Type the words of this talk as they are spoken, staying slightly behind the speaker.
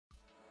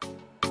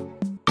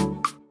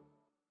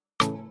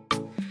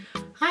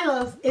Hi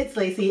loves, it's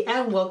Lacey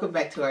and welcome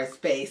back to our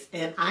space.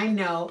 And I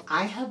know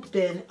I have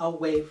been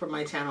away from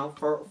my channel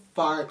for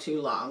far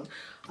too long.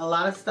 A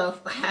lot of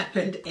stuff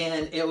happened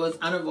and it was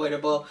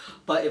unavoidable,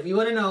 but if you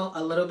want to know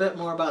a little bit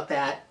more about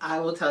that, I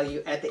will tell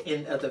you at the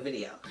end of the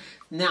video.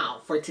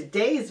 Now, for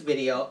today's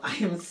video, I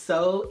am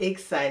so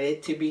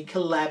excited to be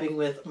collabing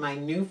with my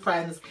new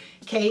friends,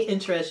 Kay and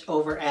Trish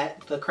over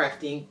at The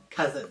Crafting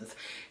Cousins.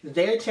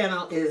 Their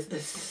channel is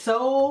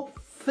so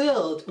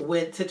filled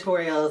with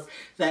tutorials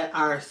that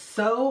are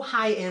so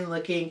high-end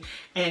looking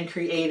and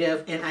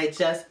creative, and I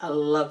just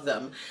love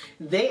them.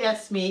 They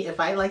asked me if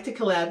I'd like to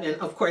collab,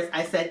 and of course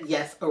I said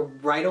yes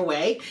right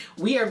away.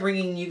 We are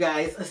bringing you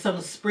guys some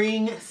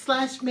spring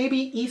 / maybe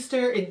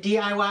Easter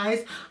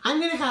DIYs. I'm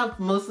gonna have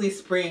mostly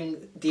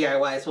spring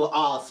DIYs, well,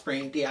 all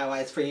spring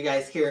DIYs for you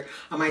guys here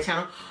on my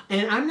channel,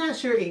 and I'm not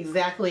sure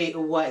exactly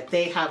what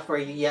they have for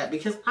you yet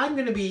because I'm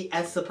gonna be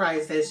as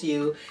surprised as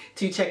you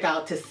to check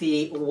out to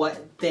see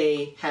what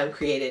they have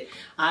created.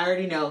 I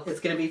already know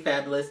it's going to be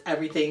fabulous.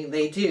 Everything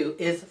they do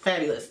is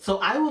fabulous. So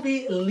I will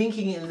be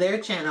linking their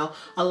channel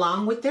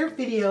along with their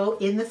video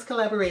in this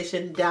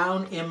collaboration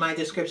down in my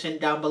description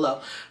down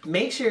below.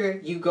 Make sure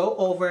you go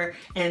over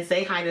and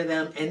say hi to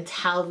them and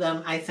tell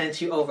them I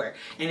sent you over.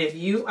 And if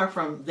you are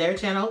from their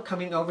channel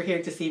coming over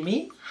here to see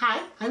me,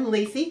 hi, I'm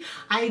Lacey.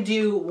 I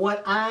do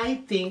what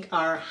I think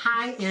are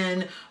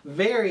high-end,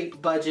 very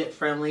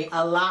budget-friendly,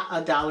 a lot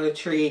of Dollar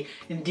Tree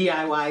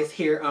DIYs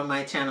here on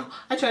my channel.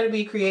 I try to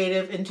be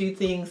creative and do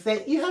things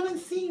that you haven't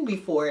seen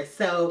before.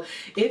 So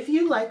if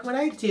you like what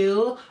I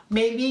do,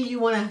 maybe you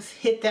want to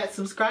hit that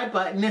subscribe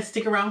button and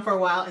stick around for a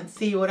while and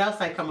see what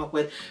else I come up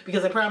with,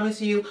 because I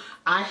promise you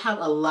I have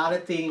a lot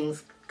of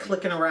things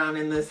clicking around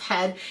in this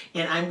head,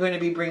 and I'm going to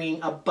be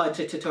bringing a bunch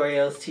of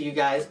tutorials to you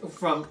guys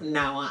from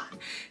now on.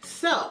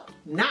 So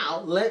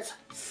now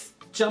let's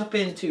jump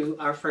into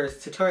our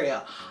first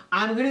tutorial.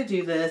 I'm going to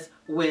do this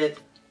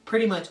with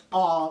pretty much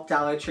all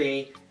Dollar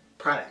Tree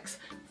products.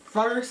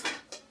 First,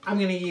 I'm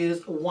going to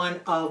use one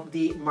of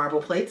the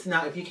marble plates.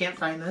 Now, if you can't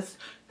find this,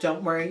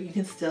 don't worry, you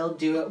can still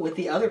do it with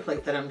the other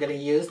plate that I'm going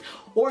to use,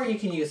 or you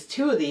can use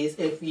two of these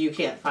if you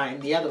can't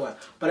find the other one.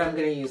 But I'm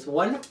going to use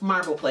one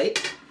marble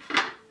plate.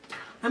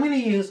 I'm going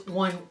to use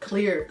one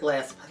clear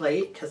glass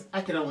plate because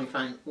I can only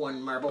find one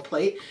marble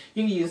plate.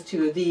 You can use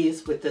two of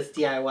these with this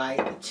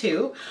DIY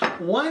too.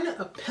 One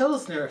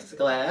Pilsner's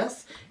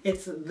glass.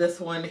 It's this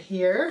one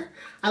here.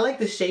 I like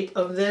the shape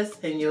of this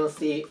and you'll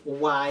see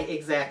why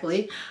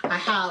exactly. I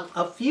have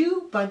a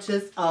few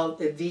bunches of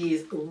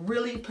these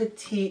really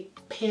petite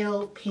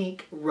pale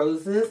pink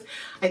roses.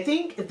 I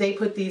think they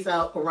put these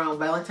out around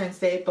Valentine's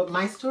Day, but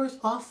my stores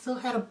also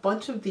had a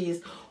bunch of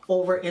these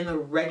over in the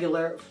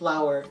regular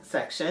flower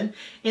section.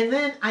 And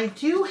then I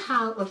do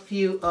have a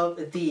few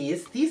of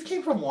these. These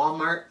came from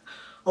Walmart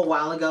a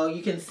while ago.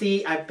 You can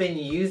see I've been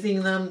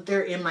using them.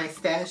 They're in my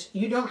stash.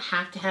 You don't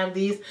have to have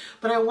these,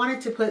 but I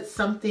wanted to put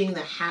something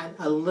that had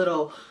a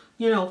little,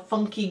 you know,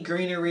 funky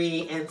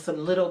greenery and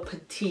some little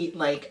petite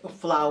like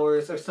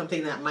flowers or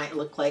something that might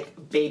look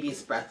like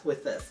baby's breath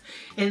with this.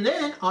 And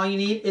then all you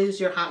need is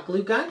your hot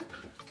glue gun.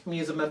 I'm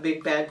using my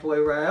big bad boy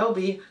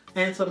Ryobi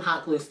and some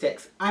hot glue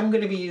sticks. I'm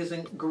going to be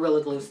using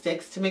Gorilla Glue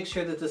sticks to make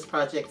sure that this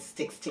project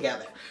sticks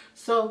together.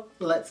 So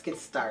let's get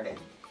started.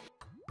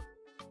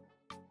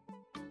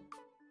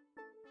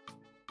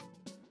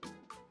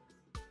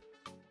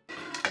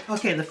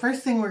 Okay, the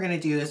first thing we're going to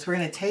do is we're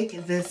going to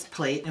take this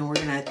plate and we're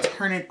going to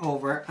turn it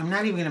over. I'm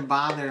not even going to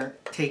bother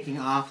taking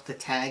off the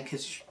tag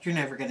because you're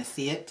never going to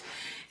see it.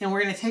 And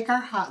we're going to take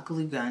our hot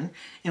glue gun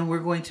and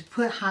we're going to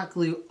put hot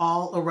glue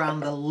all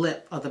around the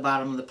lip of the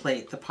bottom of the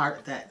plate, the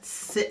part that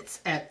sits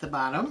at the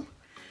bottom.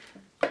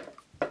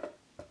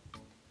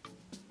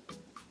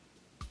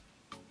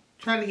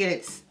 Try to get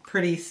it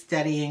pretty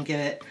steady and get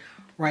it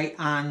right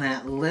on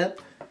that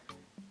lip,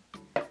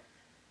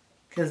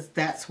 because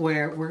that's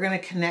where we're going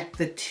to connect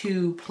the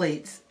two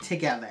plates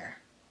together.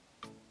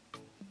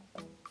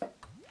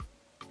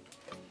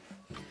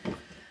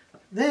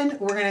 Then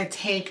we're going to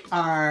take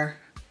our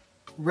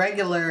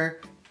regular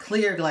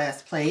clear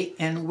glass plate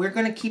and we're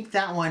going to keep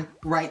that one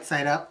right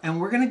side up, and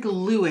we're going to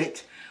glue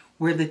it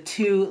where the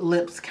two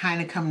lips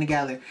kind of come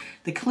together.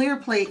 The clear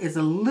plate is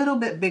a little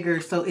bit bigger,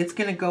 so it's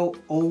going to go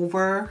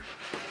over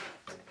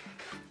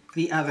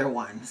the other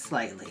one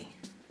slightly.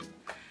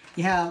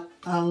 You have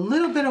a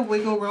little bit of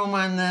wiggle room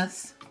on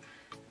this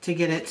to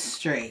get it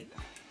straight,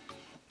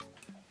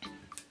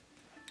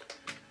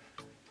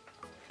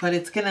 but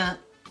it's going to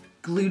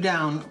glue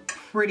down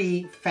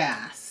pretty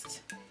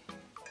fast.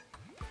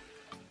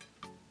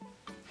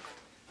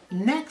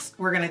 Next,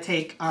 we're going to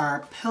take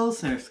our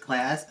Pilsner's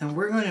glass and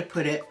we're going to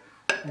put it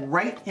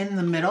right in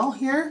the middle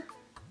here,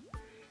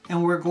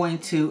 and we're going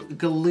to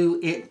glue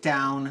it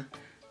down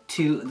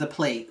to the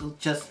plate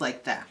just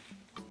like that.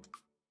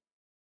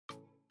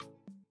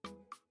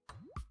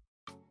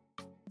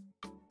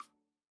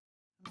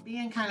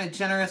 Being kind of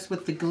generous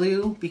with the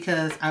glue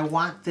because I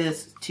want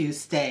this to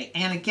stay.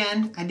 And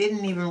again, I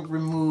didn't even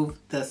remove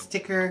the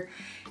sticker.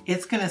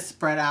 It's going to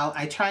spread out.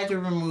 I tried to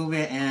remove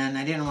it and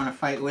I didn't want to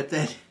fight with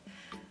it.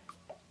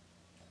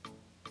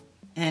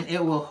 and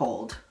it will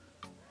hold.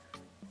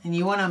 And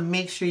you want to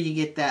make sure you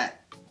get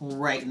that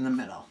right in the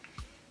middle.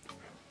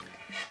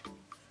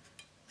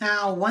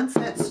 Now, once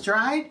that's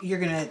dried, you're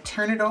going to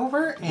turn it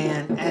over,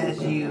 and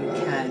as you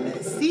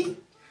can see,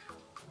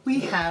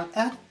 we have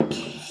a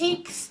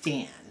cake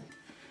stand.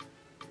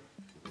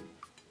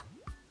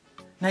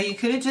 Now, you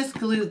could have just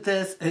glued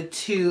this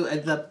to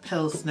the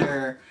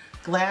Pilsner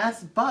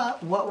glass,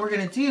 but what we're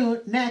going to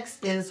do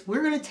next is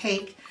we're going to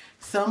take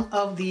some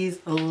of these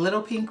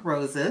little pink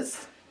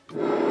roses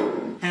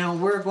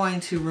and we're going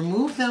to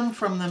remove them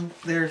from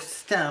their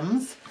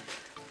stems.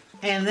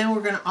 And then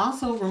we're going to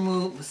also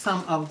remove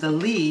some of the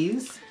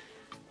leaves.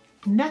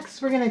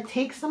 Next, we're going to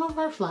take some of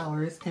our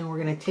flowers and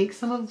we're going to take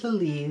some of the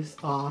leaves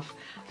off.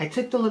 I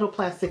took the little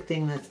plastic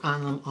thing that's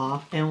on them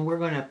off, and we're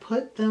going to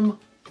put them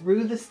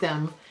through the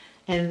stem,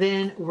 and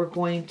then we're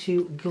going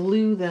to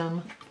glue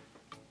them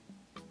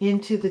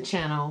into the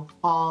channel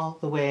all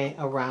the way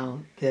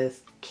around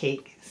this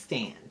cake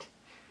stand.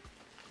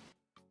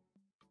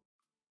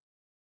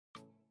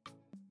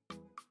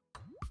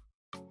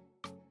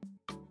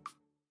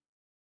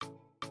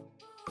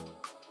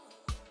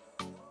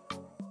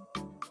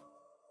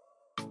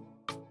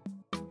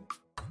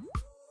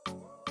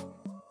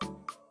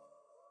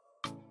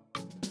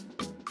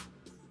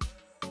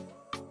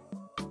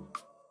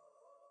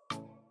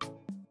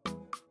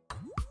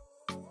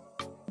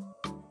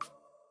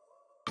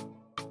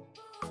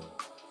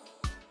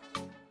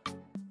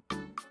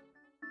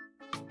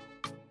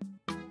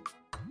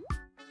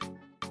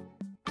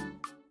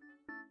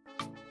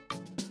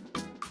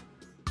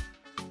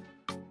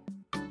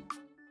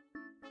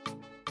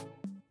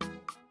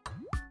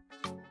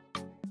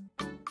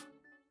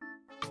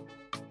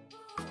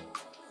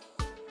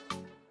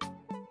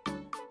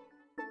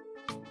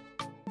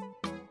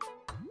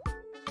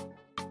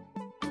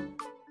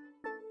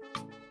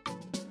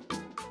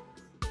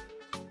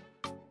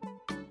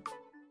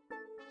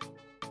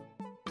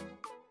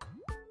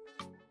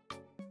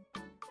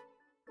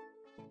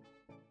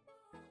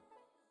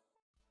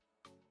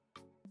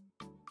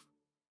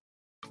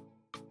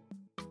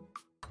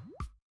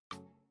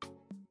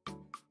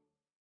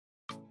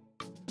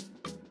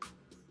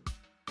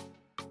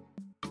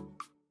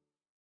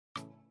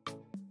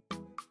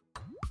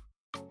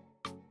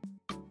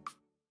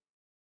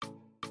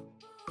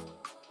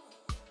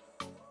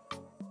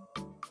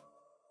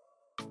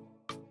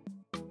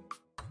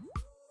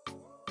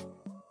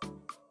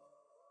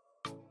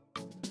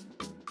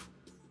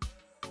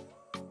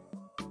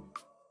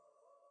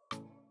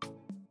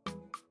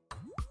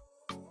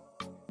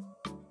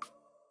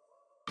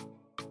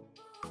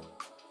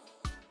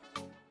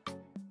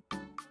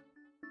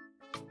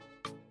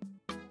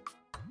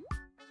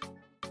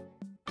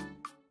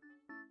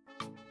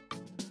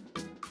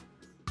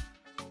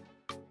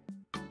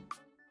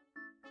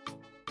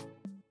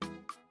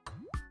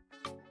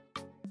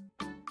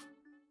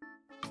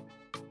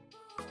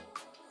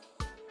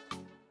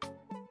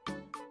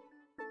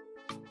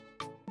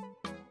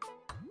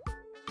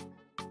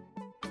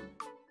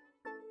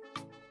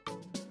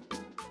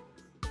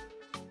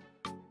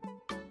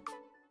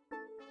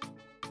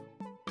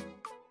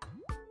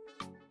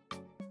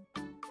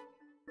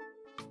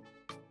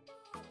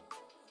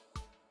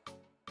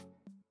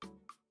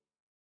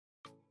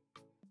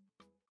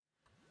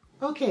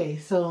 Okay,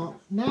 so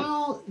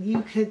now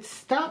you could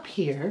stop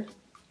here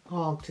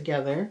all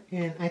together,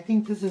 and I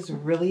think this is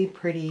really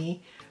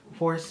pretty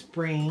for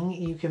spring.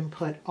 You can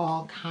put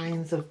all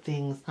kinds of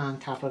things on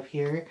top of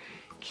here,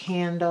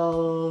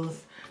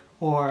 candles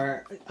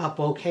or a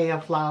bouquet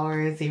of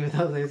flowers, even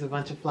though there's a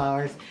bunch of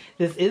flowers.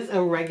 This is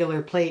a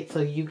regular plate,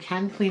 so you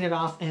can clean it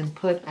off and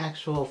put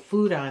actual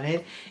food on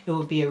it. It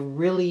would be a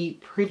really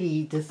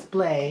pretty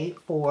display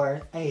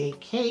for a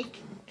cake,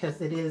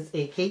 because it is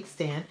a cake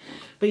stand.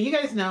 But you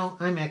guys know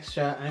I'm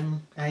extra.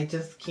 I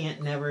just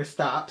can't never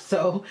stop.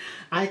 So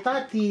I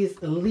thought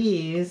these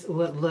leaves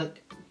would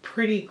look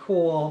pretty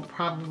cool,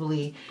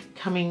 probably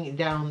coming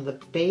down the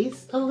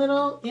base a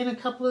little in a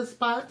couple of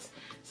spots.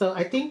 So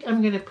I think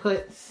I'm gonna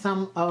put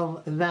some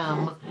of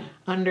them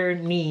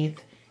underneath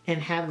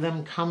and have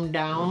them come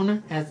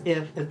down as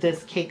if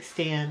this cake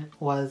stand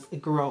was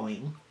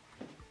growing.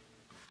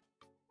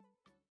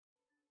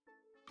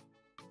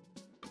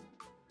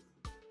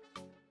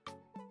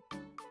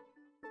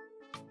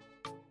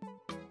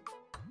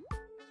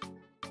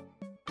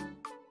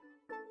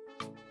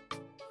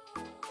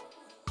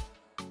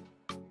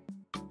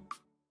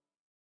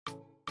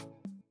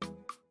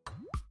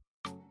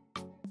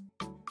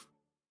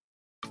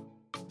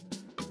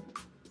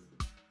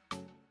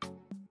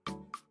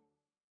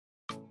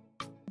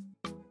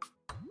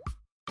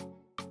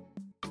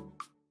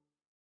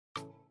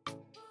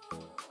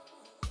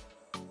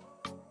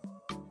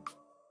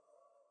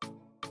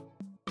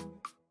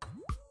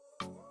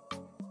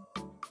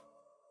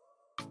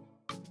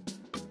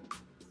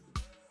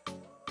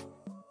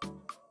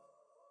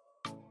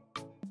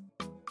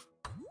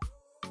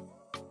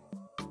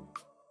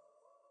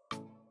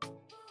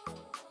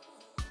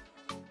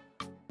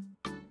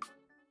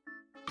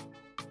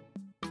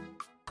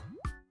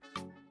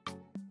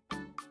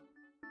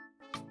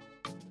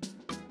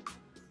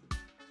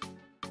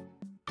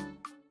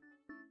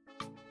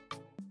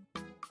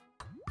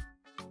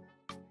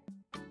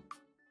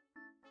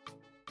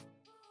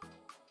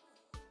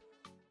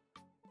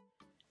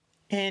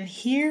 And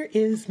here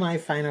is my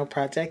final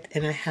project,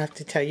 and I have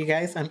to tell you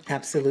guys, I'm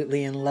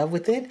absolutely in love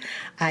with it.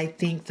 I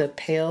think the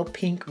pale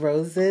pink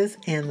roses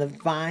and the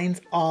vines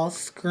all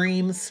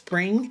scream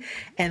spring,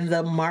 and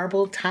the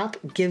marble top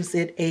gives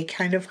it a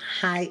kind of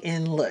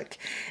high-end look.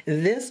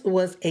 This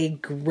was a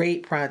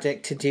great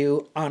project to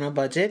do on a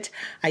budget.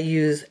 I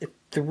used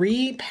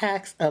 3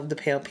 packs of the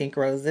pale pink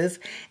roses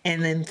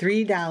and then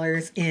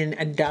 $3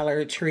 in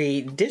Dollar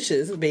Tree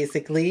dishes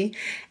basically,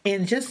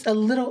 and just a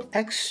little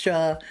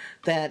extra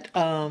that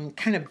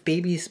kind of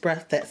baby's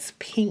breath that's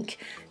pink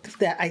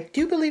that I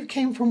do believe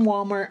came from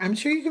Walmart. I'm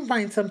sure you can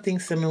find something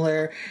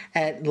similar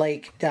at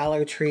like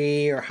Dollar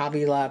Tree or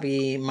Hobby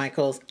Lobby,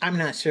 Michael's. I'm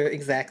not sure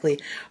exactly,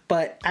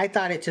 but I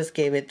thought it just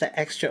gave it the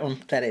extra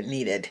oomph that it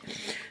needed.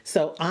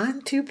 So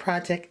on to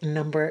project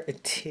number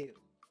 2.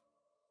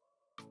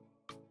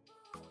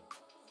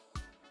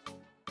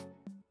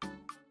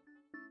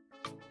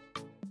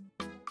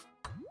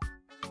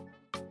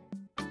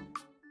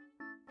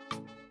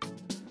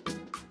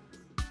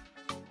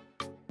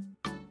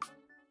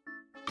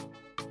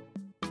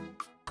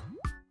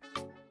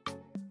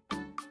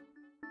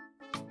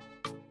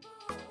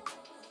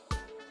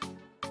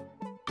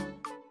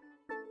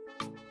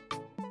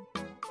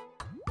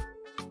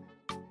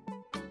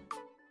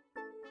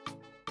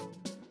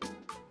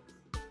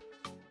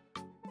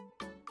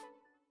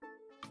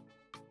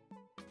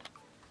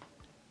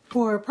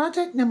 For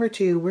project number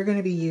 2, we're going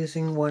to be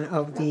using one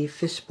of the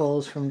fish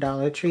bowls from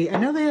Dollar Tree. I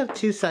know they have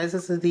 2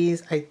 sizes of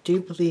these. I do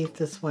believe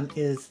this one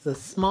is the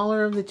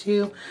smaller of the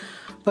 2,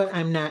 but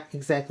I'm not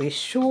exactly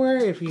sure.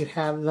 If you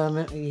have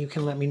them, you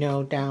can let me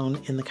know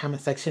down in the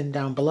comment section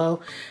down below.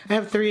 I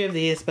have 3 of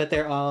these, but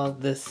they're all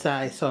this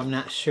size, so I'm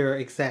not sure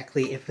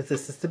exactly if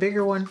this is the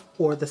bigger one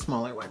or the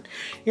smaller one.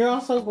 You're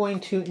also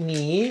going to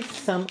need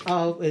some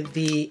of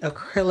the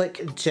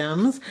acrylic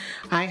gems.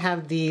 I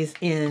have these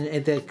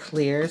in the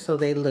clear, so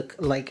they look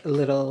like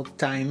little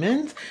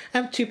diamonds. I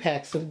have 2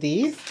 packs of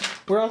these.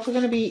 We're also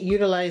going to be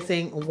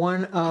utilizing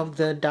one of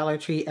the Dollar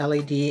Tree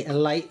LED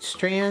light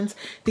strands.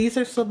 These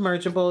are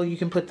submergible. You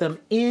can put them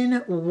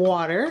in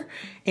water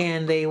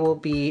and they will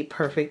be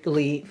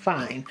perfectly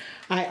fine.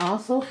 I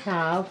also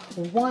have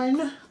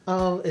one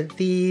of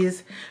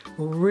these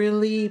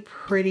really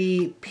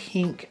pretty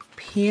pink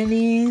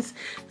peonies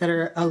that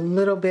are a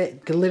little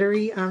bit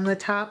glittery on the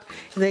top.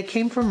 They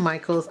came from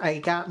Michael's. I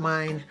got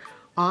mine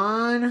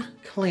on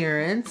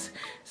clearance,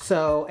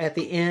 so at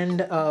the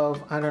end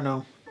of, I don't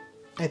know,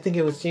 I think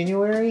it was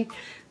January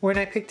when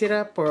I picked it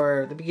up,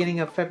 or the beginning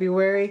of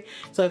February.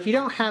 So if you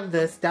don't have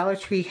this, Dollar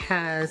Tree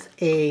has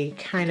a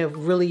kind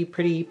of really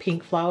pretty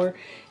pink flower,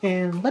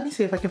 and let me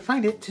see if I can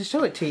find it to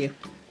show it to you.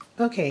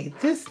 Okay,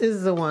 this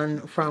is the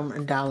one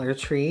from Dollar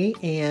Tree,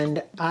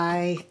 and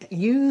I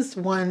used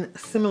one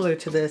similar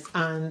to this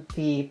on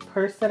the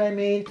purse that I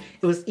made.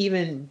 It was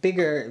even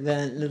bigger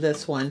than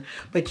this one,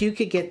 but you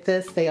could get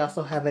this. They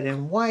also have it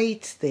in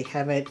white. They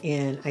have it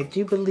in, I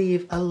do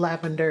believe, a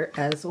lavender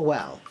as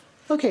well.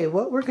 Okay,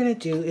 what we're going to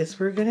do is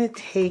we're going to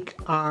take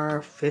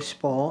our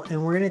fishbowl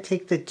and we're going to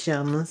take the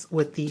gems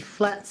with the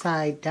flat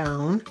side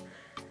down,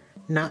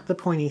 not the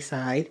pointy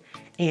side,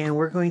 and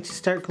we're going to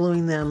start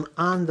gluing them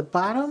on the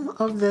bottom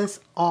of this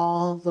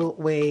all the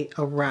way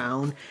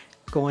around,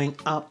 going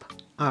up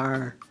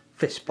our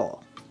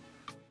fishbowl.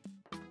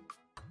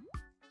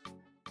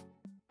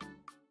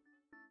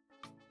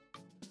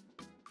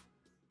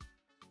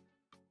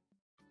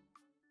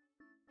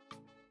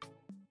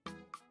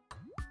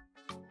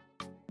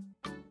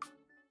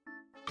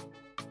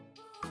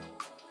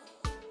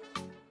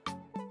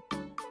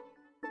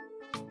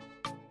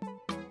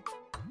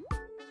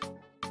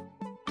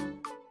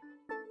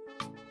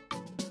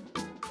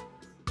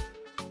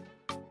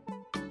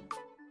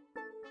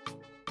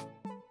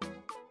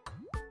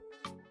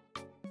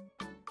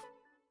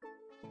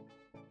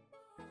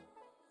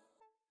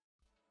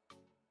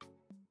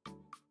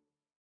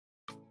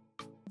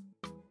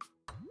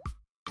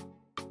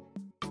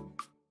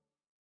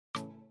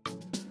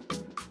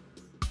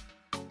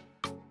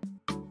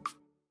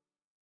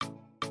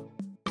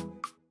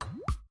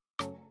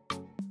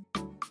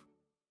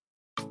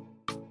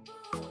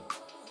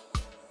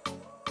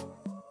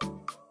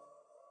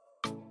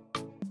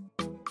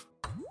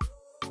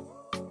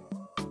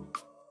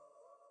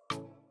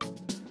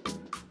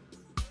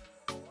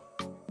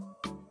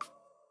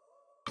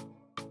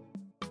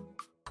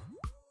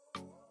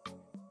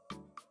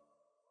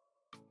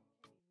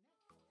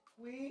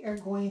 We are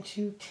going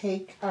to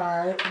take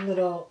our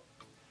little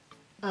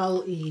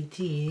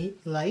LED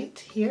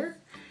light here,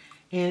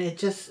 and it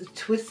just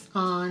twists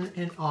on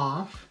and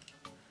off.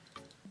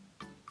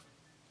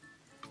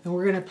 And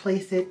we're going to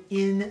place it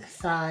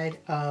inside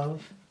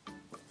of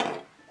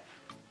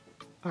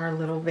our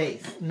little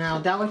vase. Now,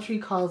 Dollar Tree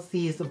calls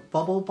these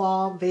bubble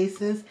ball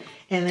vases,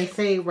 and they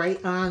say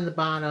right on the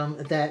bottom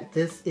that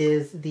this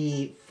is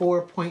the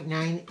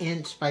 4.9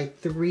 inch by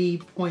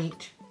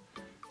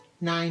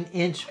 3.9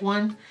 inch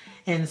one.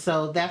 And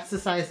so that's the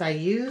size I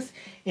use.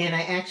 And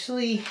I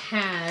actually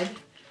had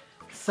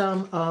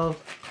some of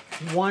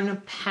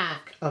one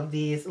pack of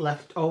these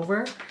left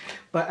over,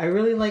 but I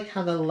really like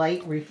how the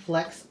light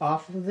reflects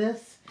off of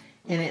this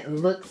and it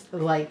looks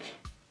like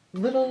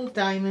little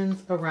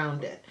diamonds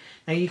around it.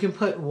 Now you can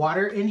put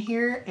water in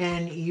here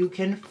and you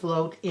can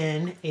float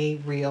in a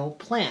real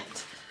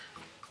plant.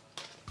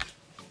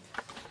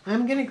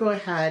 I'm gonna go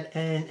ahead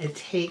and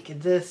take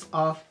this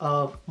off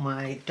of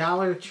my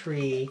Dollar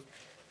Tree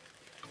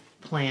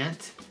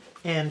plant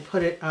and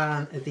put it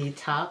on the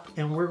top,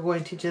 and we're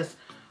going to just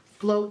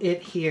float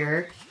it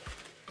here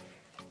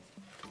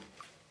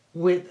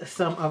with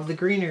some of the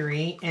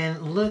greenery, and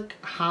look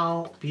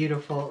how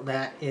beautiful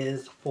that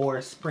is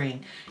for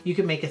spring. You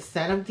can make a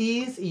set of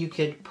these. You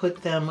could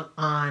put them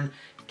on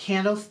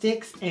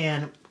candlesticks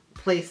and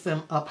place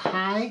them up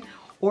high,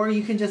 or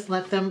you can just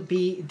let them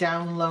be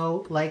down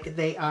low like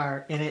they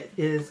are, and it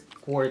is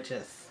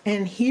gorgeous.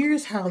 And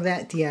here's how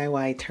that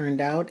DIY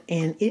turned out,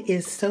 and it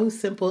is so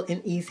simple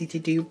and easy to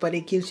do, but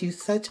it gives you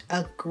such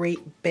a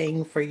great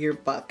bang for your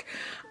buck.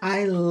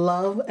 I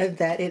love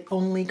that it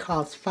only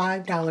costs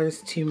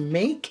 $5 to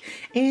make,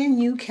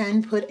 and you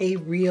can put a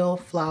real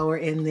flower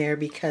in there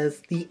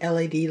because the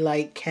LED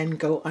light can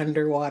go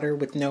underwater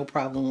with no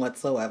problem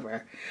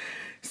whatsoever.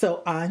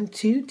 So on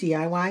to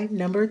DIY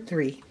number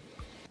 3.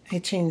 I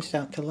changed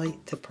out the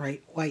light to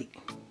bright white,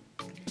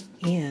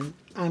 and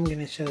I'm going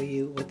to show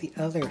you what the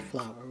other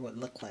flower would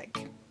look like.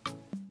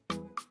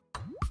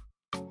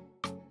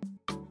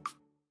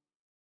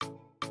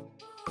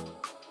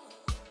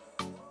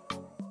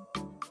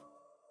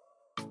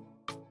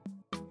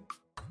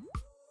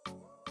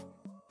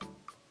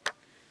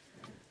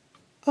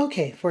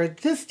 Okay, for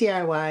this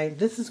DIY,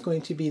 this is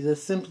going to be the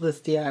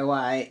simplest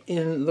DIY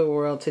in the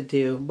world to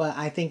do, but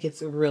I think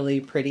it's really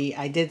pretty.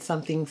 I did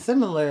something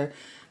similar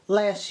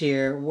last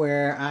year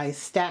where I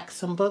stacked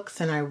some books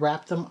and I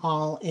wrapped them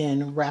all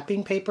in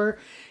wrapping paper,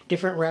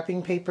 different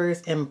wrapping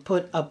papers, and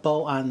put a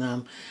bow on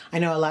them. I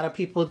know a lot of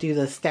people do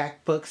the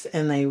stacked books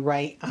and they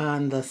write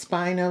on the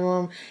spine of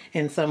them,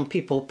 and some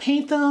people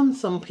paint them,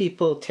 some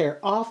people tear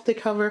off the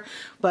cover,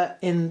 but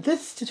in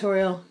this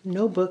tutorial,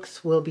 no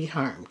books will be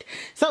harmed.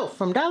 So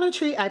from Dollar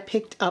Tree, I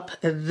picked up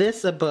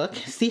this book.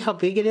 See how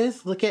big it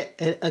is? Look at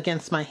it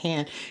against my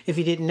hand. If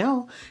you didn't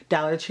know,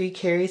 Dollar Tree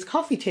carries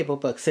coffee table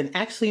books, and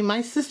actually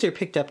my sister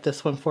picked up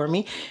this one for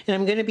me, and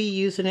I'm going to be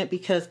using it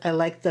because I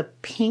like the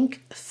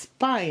pink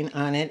spine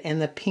on it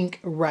and the pink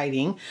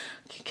writing,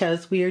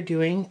 because we are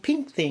doing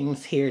pink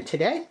themes here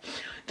today.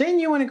 Then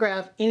you want to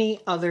grab any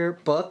other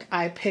book.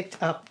 I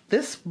picked up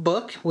this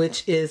book,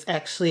 which is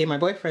actually my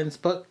boyfriend's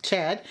book,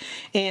 Chad,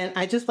 and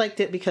I just liked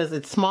it because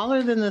it's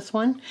smaller than this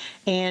one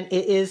and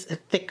it is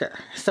thicker.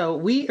 So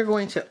we are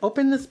going to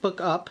open this book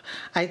up.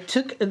 I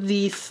took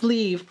the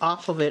sleeve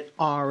off of it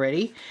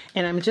already,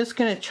 and I'm just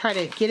going to try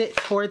to get it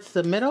towards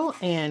the middle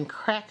and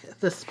crack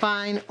the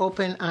spine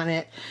open on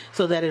it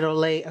so that it'll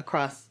lay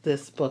across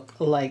this book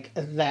like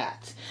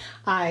that.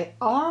 I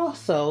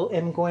also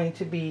am going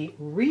to be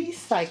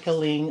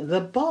recycling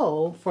the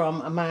bow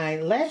from my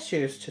last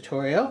year's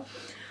tutorial.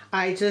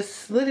 I just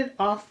slid it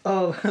off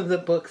of the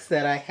books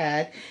that I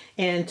had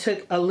and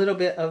took a little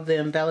bit of the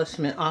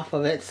embellishment off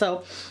of it.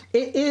 So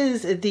it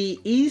is the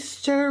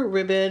Easter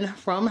ribbon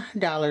from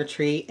Dollar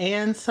Tree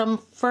and some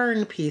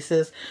fern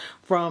pieces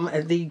from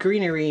the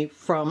greenery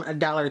from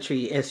Dollar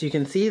Tree. As you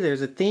can see,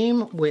 there's a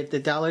theme with the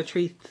Dollar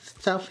Tree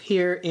stuff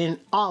here in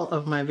all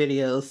of my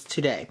videos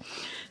today.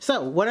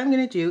 So what I'm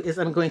going to do is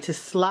I'm going to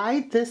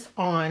slide this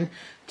on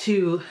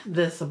to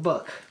this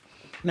book.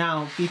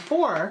 Now,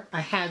 before I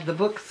had the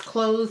books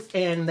closed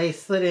and they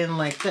slid in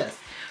like this,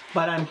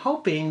 but I'm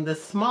hoping the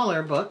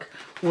smaller book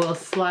will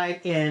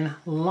slide in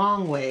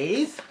long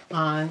ways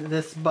on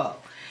this bow.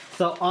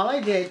 So all I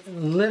did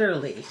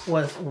literally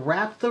was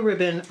wrap the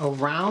ribbon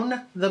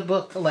around the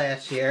book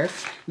last year.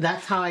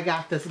 That's how I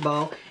got this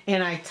bow,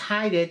 and I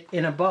tied it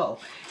in a bow.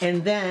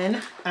 And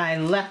then I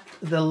left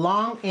the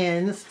long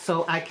ends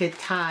so I could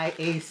tie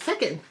a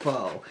second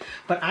bow.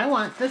 But I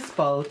want this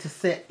bow to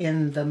sit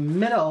in the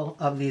middle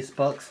of these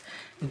books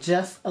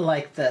just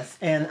like this,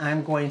 and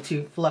I'm going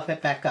to fluff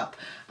it back up.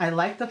 I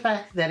like the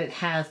fact that it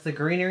has the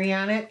greenery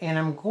on it, and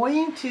I'm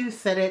going to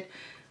set it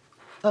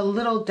a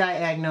little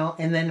diagonal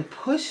and then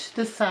push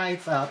the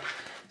sides up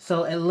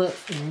so it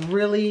looks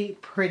really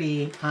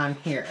pretty on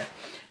here.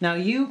 Now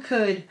you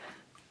could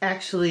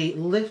actually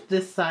lift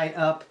this side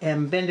up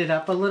and bend it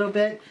up a little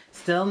bit,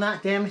 still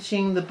not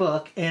damaging the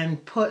book,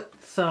 and put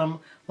some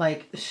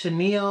like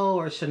chenille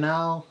or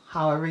Chanel,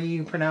 however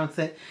you pronounce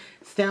it,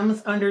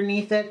 stems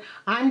underneath it.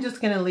 I'm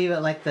just going to leave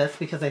it like this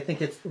because I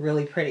think it's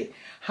really pretty.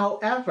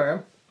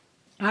 However,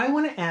 I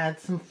want to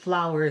add some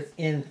flowers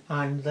in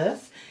on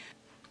this.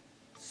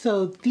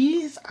 So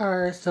these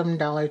are some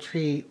Dollar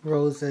Tree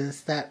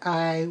roses that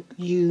I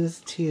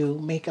used to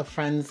make a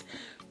friend's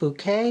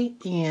bouquet,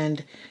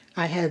 and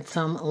I had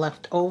some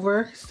left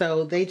over,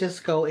 so they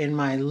just go in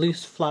my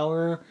loose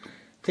flower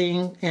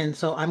thing. And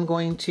so I'm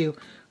going to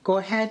go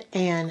ahead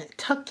and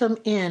tuck them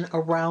in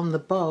around the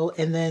bow,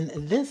 and then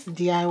this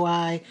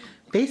DIY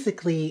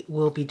basically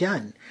will be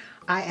done.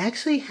 I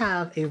actually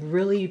have a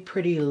really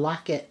pretty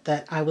locket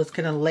that I was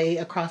going to lay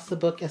across the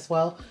book as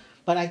well,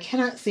 but I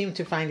cannot seem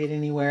to find it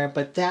anywhere.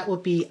 But that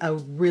would be a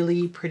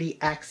really pretty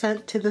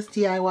accent to this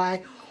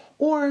DIY.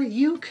 Or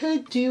you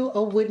could do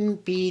a wooden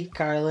bead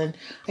garland.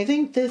 I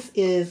think this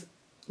is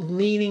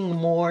leaning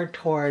more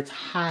towards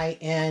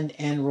high-end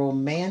and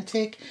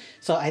romantic.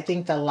 So I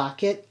think the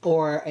locket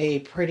or a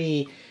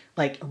pretty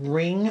like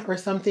ring or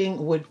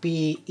something would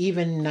be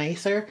even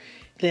nicer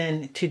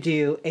than to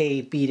do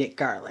a beaded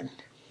garland.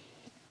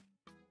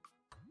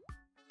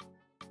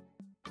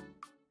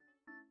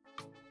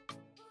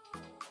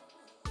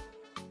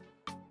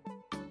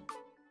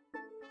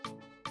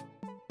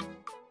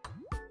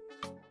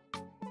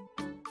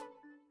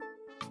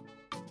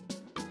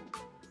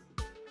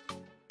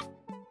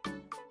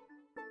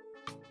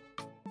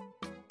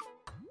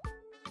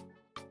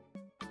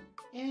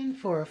 And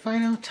for a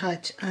final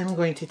touch, I'm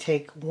going to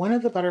take one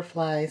of the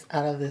butterflies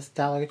out of this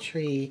Dollar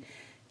Tree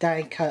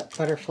die cut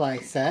butterfly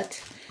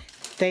set.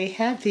 They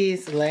had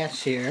these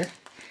last year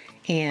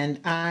and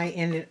I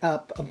ended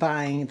up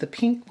buying the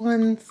pink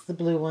ones, the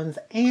blue ones,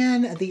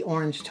 and the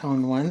orange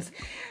tone ones.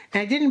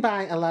 And I didn't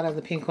buy a lot of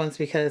the pink ones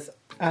because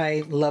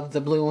I love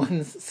the blue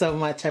ones so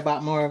much. I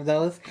bought more of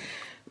those.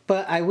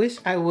 But I wish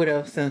I would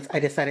have, since I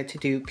decided to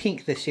do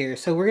pink this year.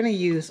 So we're going to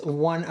use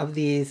one of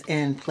these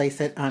and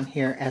place it on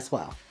here as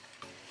well.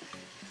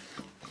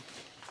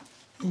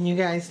 You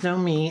guys know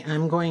me,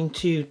 I'm going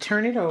to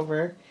turn it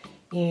over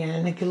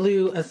and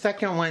glue a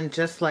second one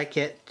just like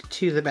it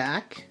to the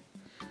back.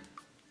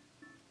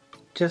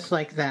 Just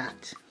like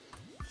that.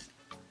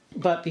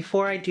 But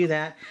before I do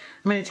that,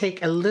 I'm going to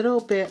take a little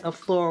bit of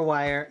floor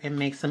wire and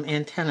make some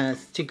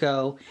antennas to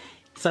go,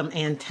 some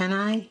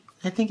antennae,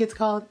 I think it's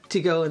called,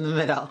 to go in the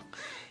middle.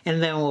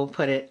 And then we'll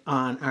put it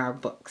on our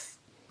books.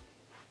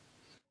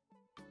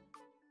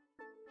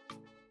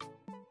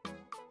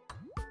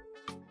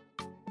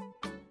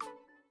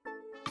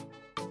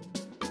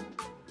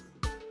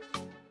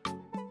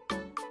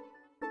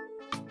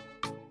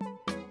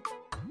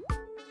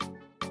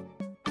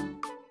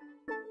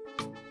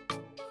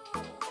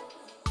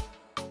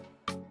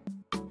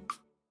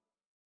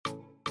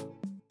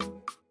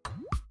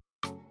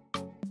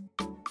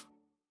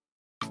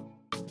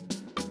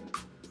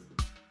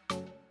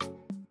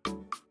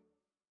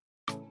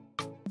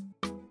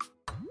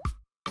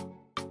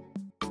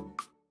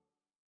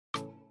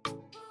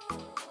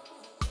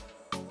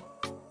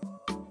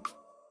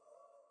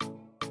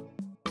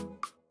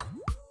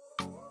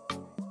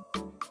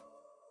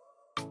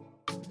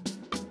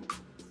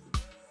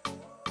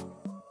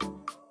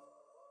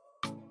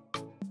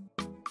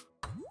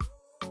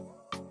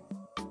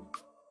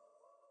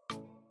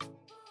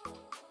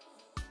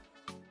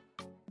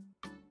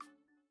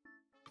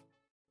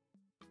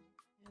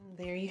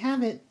 There you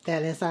have it.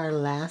 That is our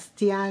last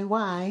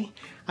DIY.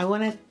 I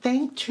want to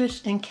thank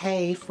Trish and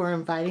Kay for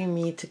inviting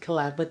me to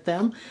collab with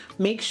them.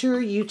 Make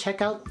sure you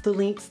check out the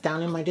links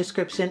down in my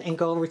description and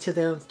go over to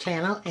their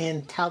channel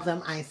and tell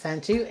them I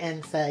sent you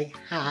and say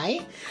hi.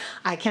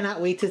 I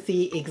cannot wait to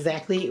see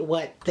exactly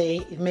what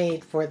they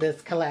made for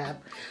this collab.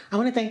 I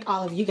want to thank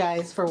all of you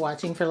guys for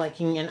watching, for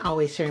liking, and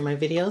always sharing my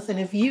videos. And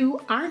if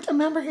you aren't a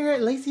member here at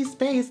Lacee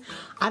Space,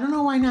 I don't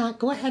know why not.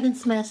 Go ahead and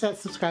smash that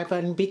subscribe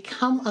button.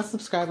 Become a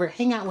subscriber.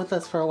 Hang out with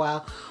us for a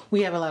while.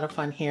 We have a lot of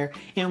fun here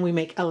and we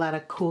make a lot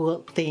of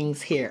cool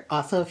things here.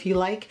 Also, if you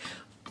like,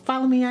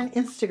 follow me on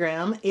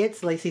Instagram.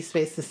 It's Lacee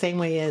Space, the same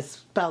way as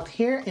spelled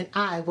here, and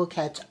I will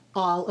catch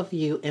all of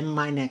you in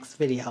my next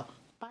video.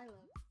 Bye,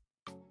 love.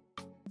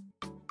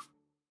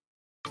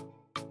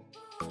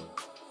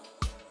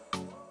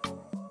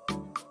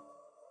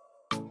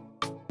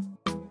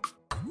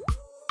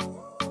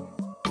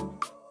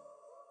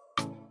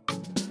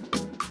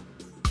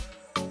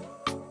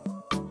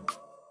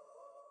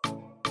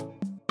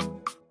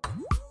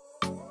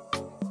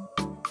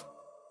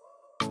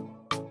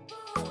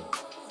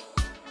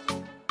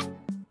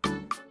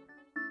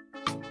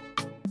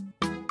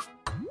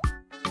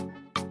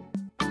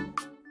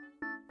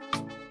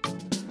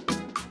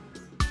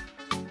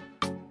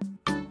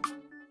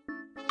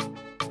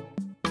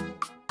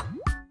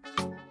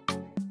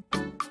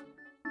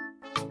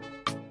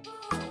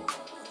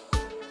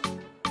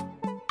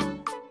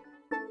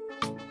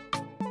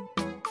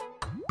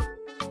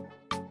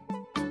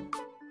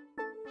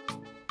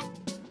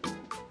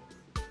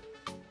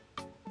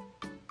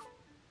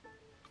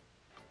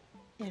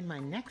 In my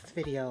next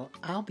video,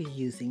 I'll be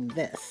using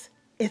this.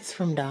 It's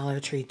from Dollar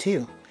Tree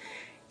too.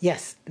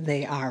 Yes,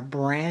 they are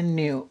brand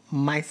new.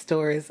 My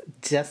stores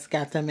just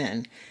got them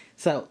in.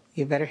 So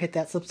you better hit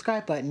that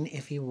subscribe button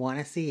if you want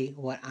to see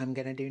what I'm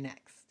going to do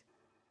next.